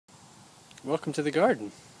Welcome to the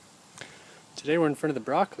garden. Today we're in front of the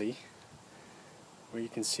broccoli, where you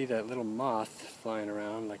can see that little moth flying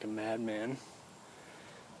around like a madman.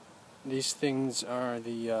 These things are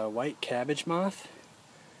the White Cabbage Moth,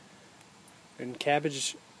 and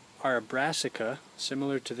cabbage are a Brassica,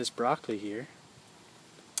 similar to this broccoli here,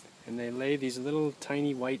 and they lay these little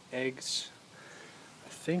tiny white eggs. I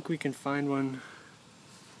think we can find one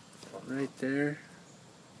right there.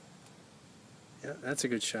 Yeah, that's a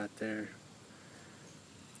good shot there.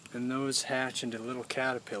 And those hatch into little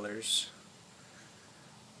caterpillars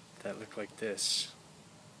that look like this.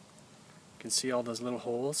 You can see all those little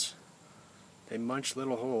holes. They munch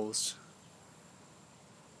little holes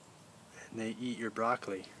and they eat your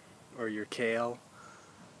broccoli or your kale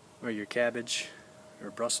or your cabbage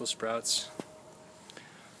or Brussels sprouts.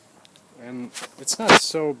 And it's not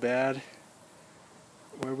so bad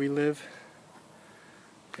where we live.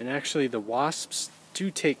 And actually the wasps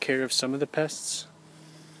do take care of some of the pests.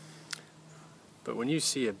 But when you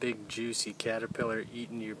see a big juicy caterpillar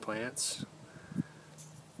eating your plants,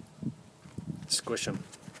 squish them.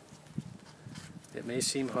 It may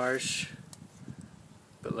seem harsh,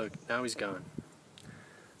 but look, now he's gone.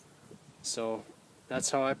 So that's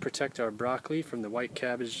how I protect our broccoli from the white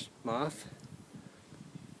cabbage moth.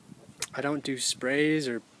 I don't do sprays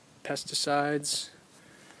or pesticides.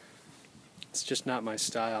 It's just not my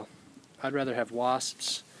style. I'd rather have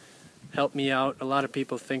wasps help me out. A lot of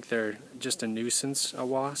people think they're just a nuisance, a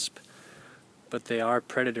wasp, but they are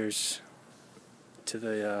predators to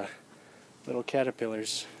the little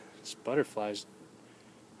caterpillars. This butterflies,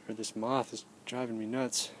 or this moth, is driving me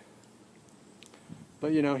nuts.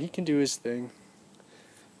 But you know, he can do his thing,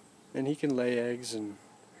 and he can lay eggs, and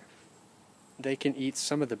they can eat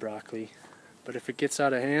some of the broccoli. But if it gets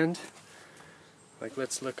out of hand, like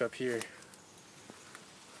let's look up here.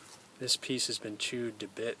 This piece has been chewed to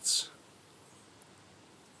bits.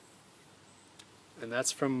 And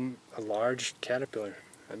that's from a large caterpillar.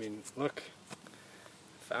 I mean, look,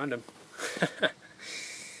 found him.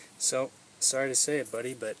 So, sorry to say it,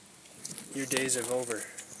 buddy, but your days are over.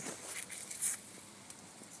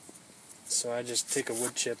 So I just take a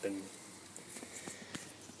wood chip and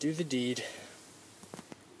do the deed.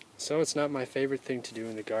 So it's not my favorite thing to do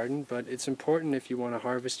in the garden, but it's important if you want to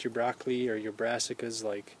harvest your broccoli or your brassicas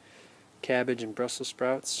like cabbage and Brussels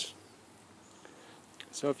sprouts.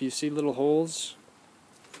 So if you see little holes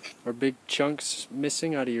or big chunks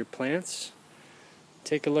missing out of your plants,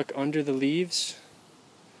 take a look under the leaves.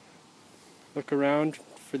 Look around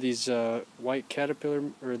for these white caterpillar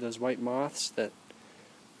or those white moths that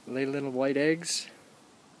lay little white eggs.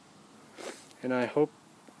 And I hope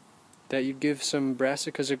that you give some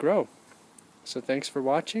brassicas a grow. So thanks for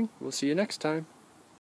watching. We'll see you next time.